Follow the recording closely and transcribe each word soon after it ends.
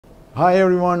Hi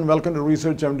everyone, welcome to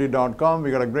researchmd.com.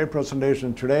 We got a great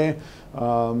presentation today.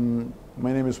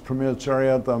 My name is Pramil,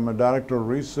 Cheriyath. I'm a director of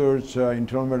research,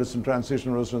 internal medicine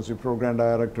transition residency program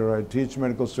director. I teach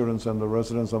medical students and the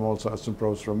residents. I'm also assistant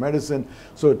professor of medicine.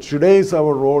 So today's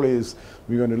our role is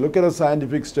we're going to look at a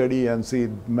scientific study and see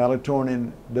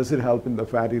melatonin, does it help in the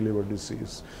fatty liver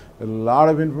disease? A lot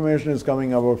of information is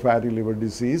coming about fatty liver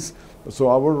disease. So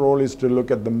our role is to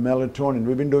look at the melatonin.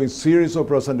 We've been doing series of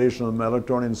presentations on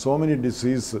melatonin in so many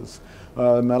diseases.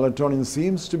 Melatonin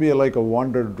seems to be like a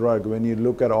wonder drug when you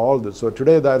look at all this. So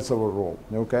today that's our role,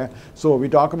 okay? So we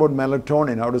talk about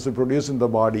melatonin, how does it produce in the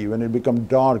body? When it becomes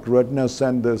dark, retina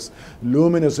sends this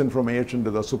luminous information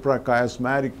to the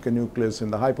suprachiasmatic nucleus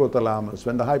in the hypothalamus.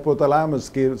 When the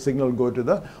hypothalamus signal go to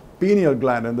the pineal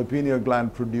gland, and the pineal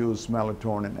gland produce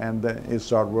melatonin, and then it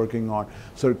start working on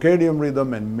circadian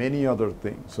rhythm and many other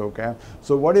things, okay?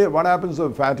 So what happens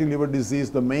with fatty liver disease?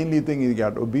 The mainly thing you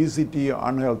got obesity,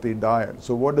 unhealthy diet.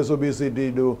 So what does obesity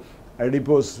do?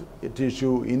 Adipose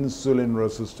tissue insulin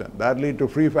resistant. That lead to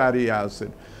free fatty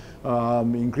acid.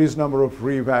 Increased number of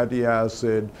free fatty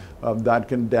acid that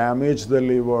can damage the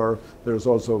liver. There's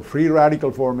also free radical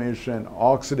formation,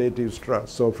 oxidative stress.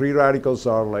 So free radicals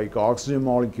are like oxygen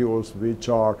molecules which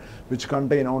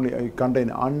contain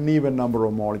uneven number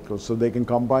of molecules, so they can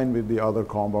combine with the other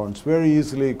compounds very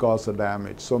easily, cause a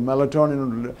damage. So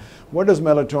melatonin, what is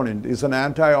melatonin? It's an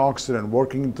antioxidant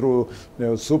working through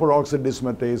superoxide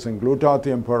dismutase and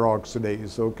glutathione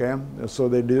peroxidase, okay? So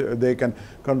they can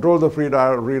control the free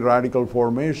radical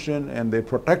formation, and they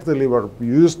protect the liver.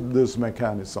 Use this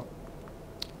mechanism.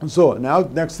 So now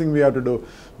next thing we have to do,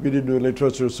 we did do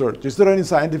literature research. Is there any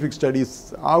scientific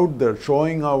studies out there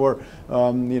showing our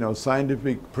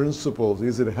scientific principles?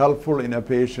 Is it helpful in a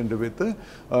patient with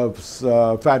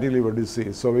fatty liver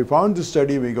disease? So we found this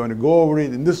study. We're going to go over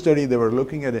it. In this study, they were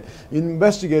looking at the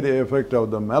investigative effect of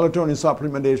the melatonin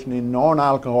supplementation in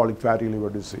non-alcoholic fatty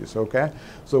liver disease, okay?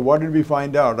 So what did we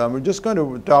find out? We're just going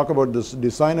to talk about this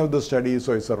design of the study.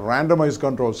 So it's a randomized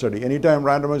control study. Anytime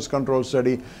randomized control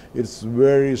study, it's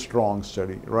very strong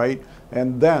study, right?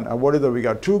 And then we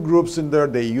got two groups in there.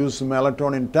 They use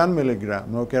melatonin 10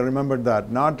 milligram. Okay, remember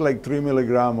that, not like 3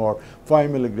 milligram or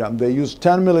 5 milligram. They use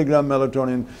 10 milligram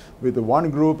melatonin with the one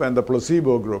group and the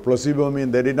placebo group. Placebo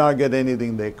means they did not get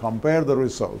anything. They compare the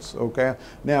results, okay?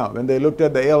 Now, when they looked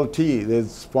at the ALT, they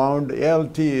found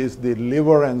ALT is the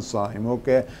liver enzyme,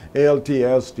 okay? ALT,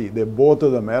 AST, they both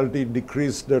of them, ALT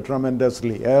decreased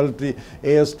tremendously.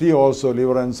 AST also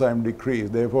liver enzyme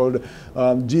decreased. They found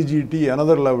GGT,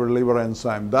 another level liver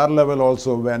enzyme. That level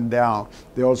also went down.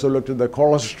 They also looked at the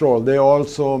cholesterol. They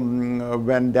also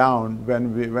went down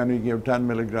when we give 10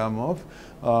 milligram of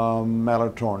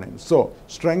melatonin. So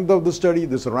strength of the study,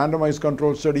 this randomized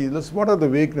control study, what are the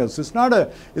weaknesses?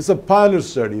 It's a pilot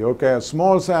study, okay? A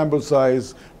small sample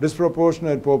size,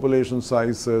 disproportionate population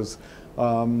sizes.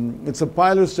 It's a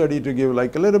pilot study to give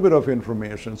like a little bit of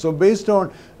information. So based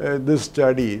on this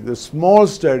study, the small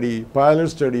study, pilot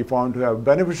study found to have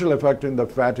beneficial effect in the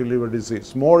fatty liver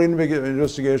disease. More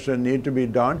investigation need to be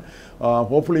done.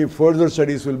 Hopefully further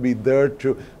studies will be there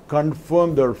to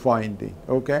confirm their finding.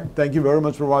 Okay, thank you very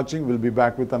much for watching. We'll be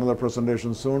back with another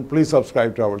presentation soon. Please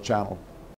subscribe to our channel.